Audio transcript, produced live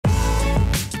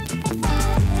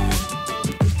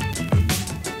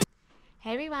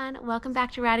Hey everyone, welcome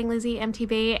back to Riding Lizzie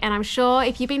MTB, and I'm sure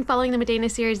if you've been following the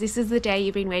Maydena series, this is the day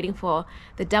you've been waiting for,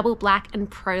 the double black and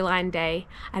pro line day.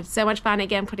 I had so much fun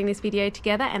again putting this video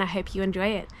together and I hope you enjoy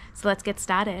it. So let's get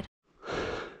started.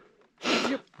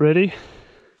 Yep. Ready?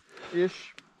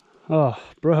 Ish. Oh,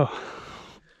 bro.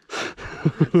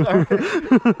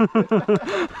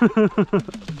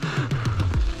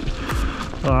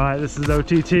 Alright, this is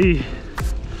OTT.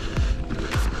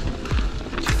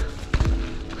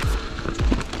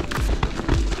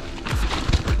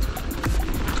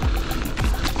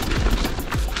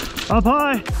 Up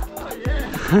high! Oh,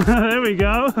 yeah. There we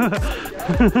go!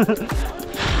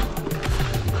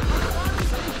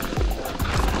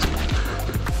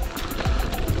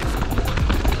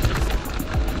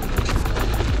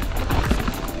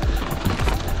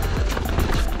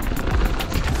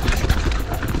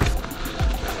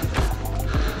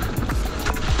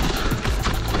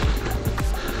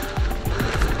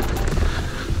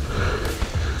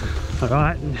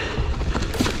 Alright,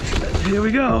 here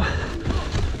we go.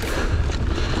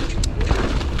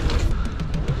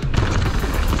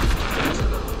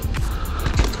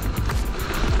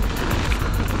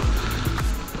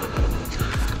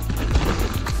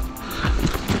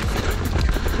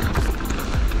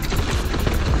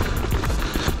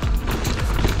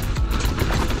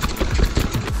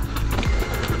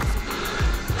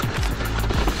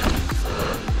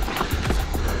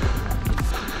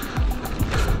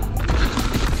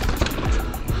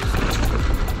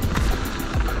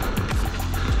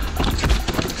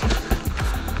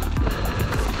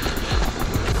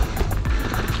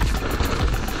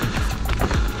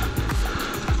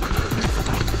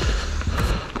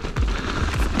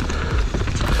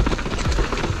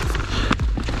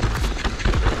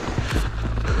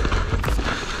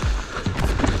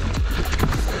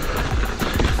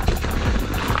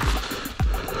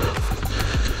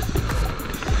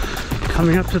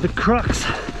 Coming up to the crux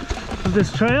of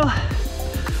this trail.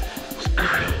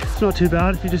 It's not too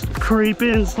bad if you just creep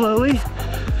in slowly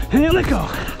and you let go.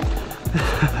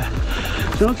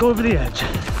 Don't go over the edge.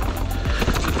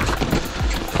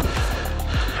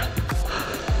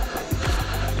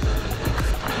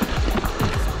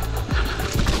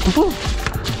 Woo.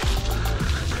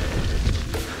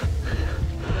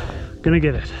 Gonna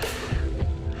get it.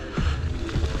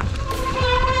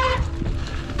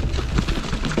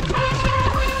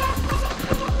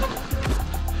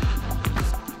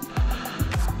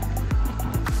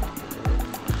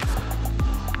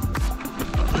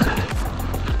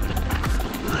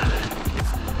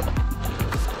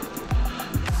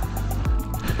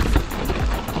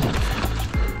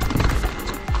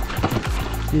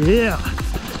 Yeah.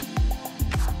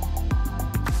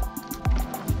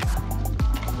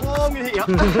 Oh, I'm gonna hit you.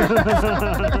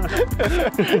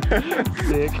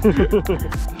 Sick.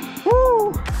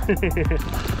 Woo!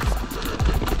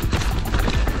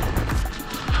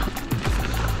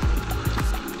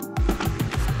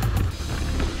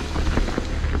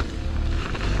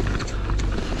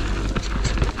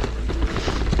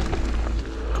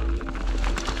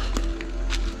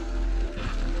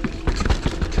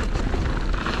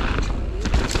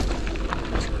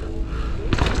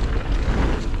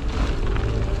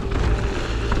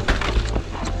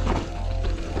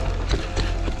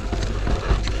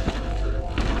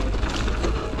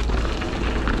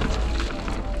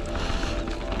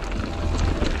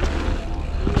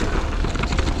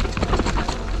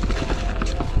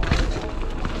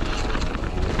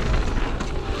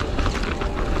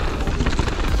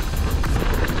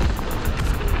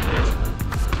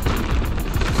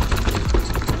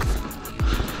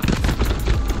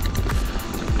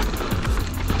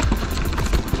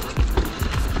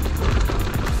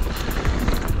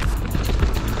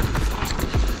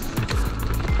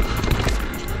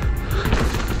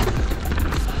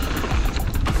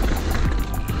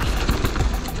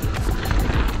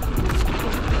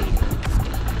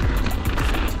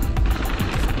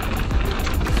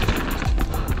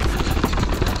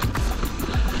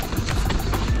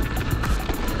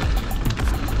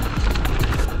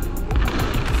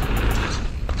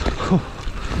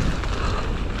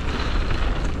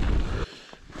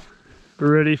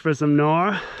 Ready for some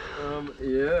Gnar?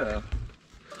 Yeah.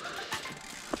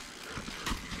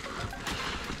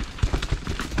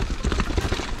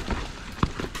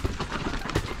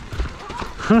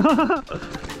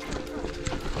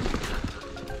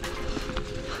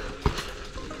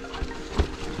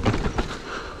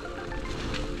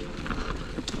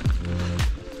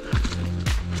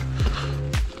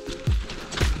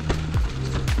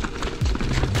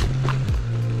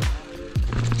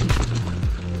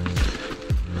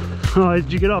 Oh,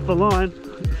 did you get off the line?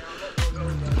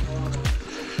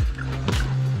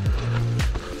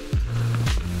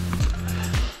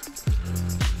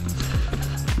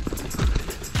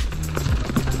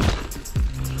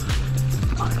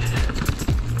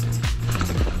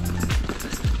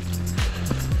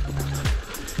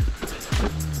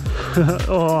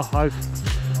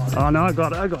 Oh no, I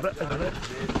got it.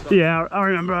 Yeah, I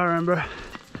remember.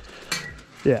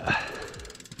 Yeah.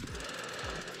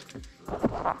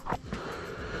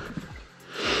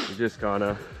 You just kind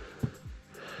of,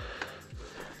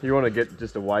 you want to get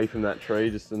just away from that tree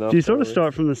just enough. Do you sort of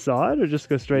start from the side or just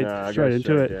go straight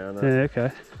into it? Down, Yeah,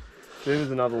 okay. See,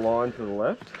 there's another line to the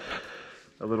left.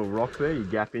 A little rock there, you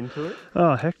gap into it.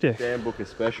 Oh, hectic. Dam book is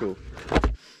special.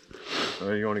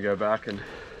 So you want to go back and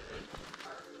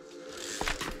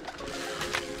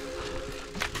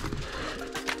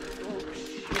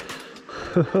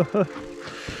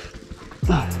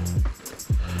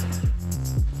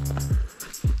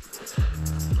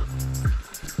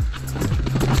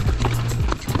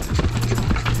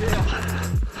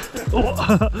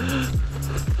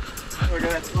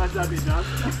okay, let that be done.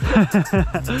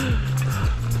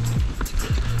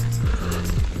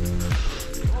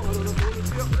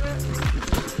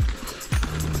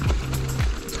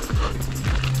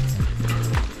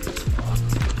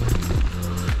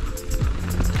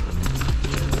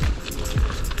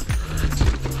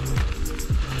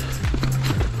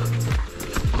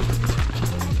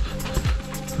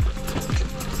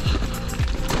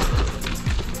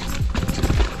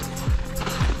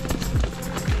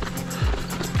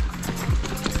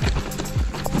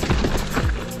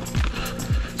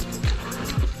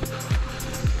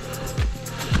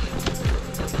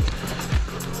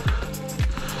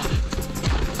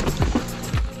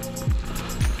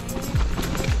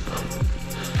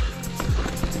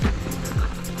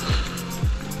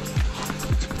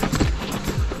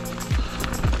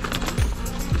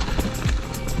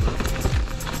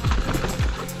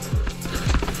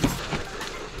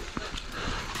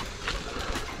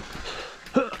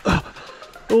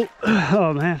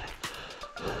 Oh man,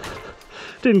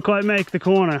 didn't quite make the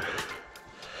corner.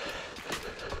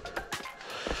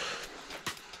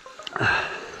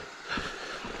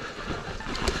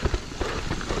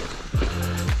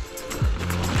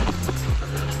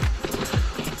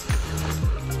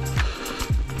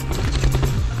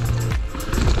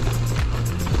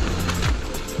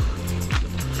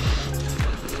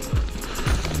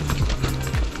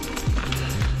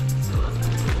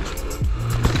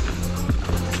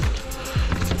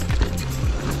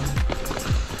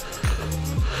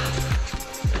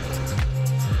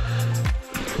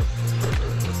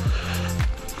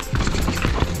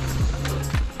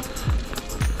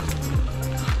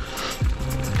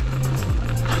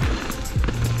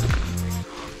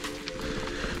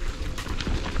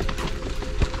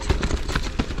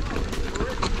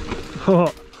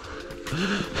 Oh.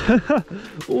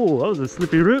 Oh, that was a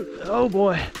slippy route. Oh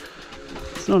boy,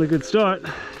 it's not a good start.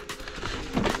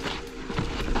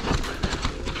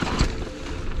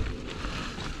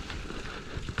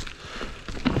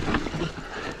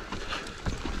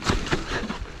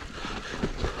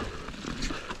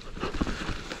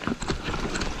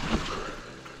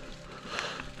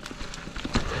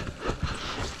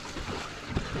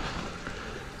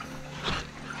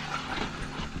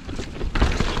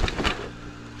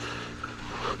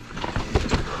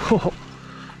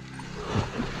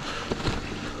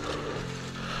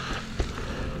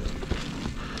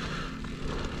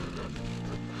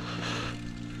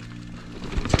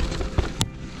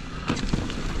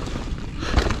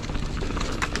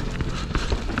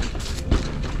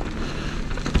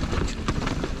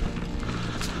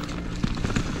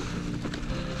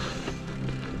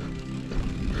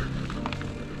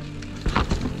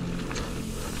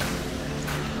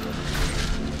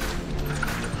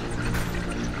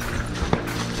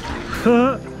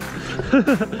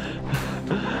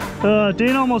 Oh.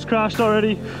 Dean almost crashed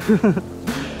already.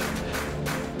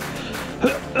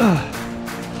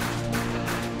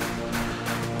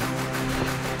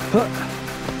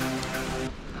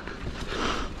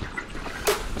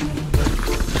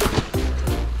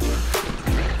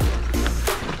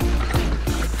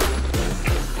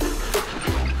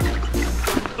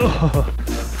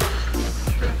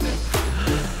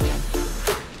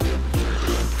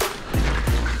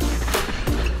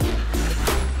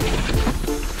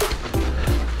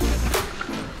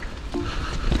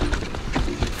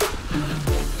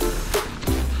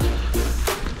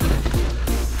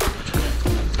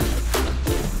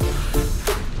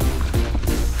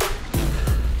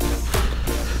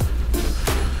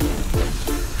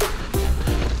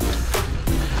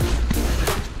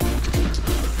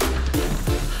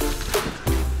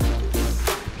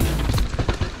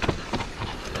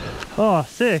 Oh,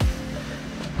 sick.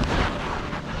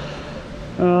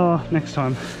 Oh, next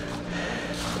time.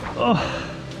 Oh.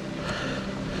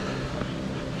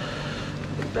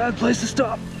 Bad place to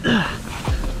stop.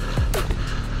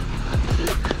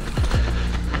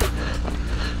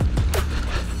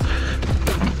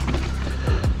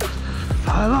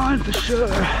 High line for sure.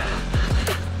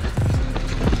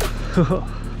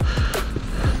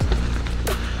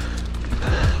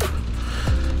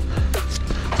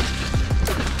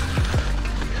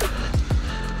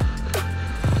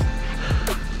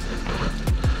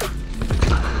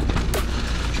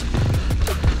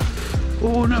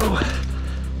 Oh no.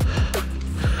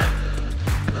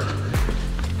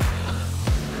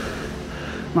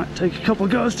 Might take a couple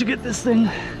goes to get this thing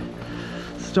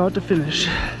start to finish.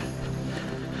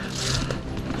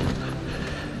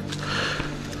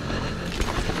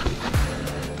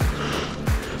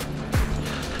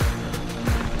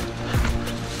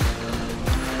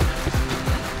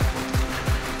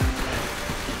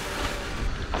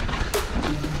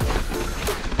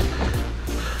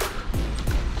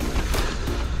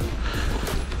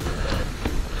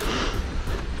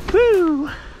 Woo!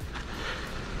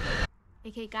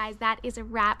 Okay guys, that is a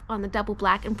wrap on the double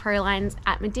black and pro lines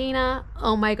at Maydena.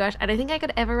 Oh my gosh, I don't think I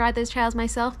could ever ride those trails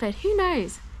myself, but who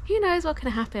knows? Who knows what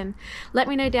can happen? Let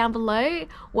me know down below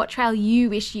what trail you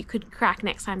wish you could crack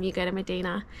next time you go to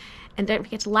Maydena. And don't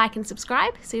forget to like and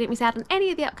subscribe so you don't miss out on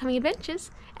any of the upcoming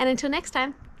adventures. And until next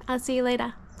time, I'll see you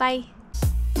later. Bye.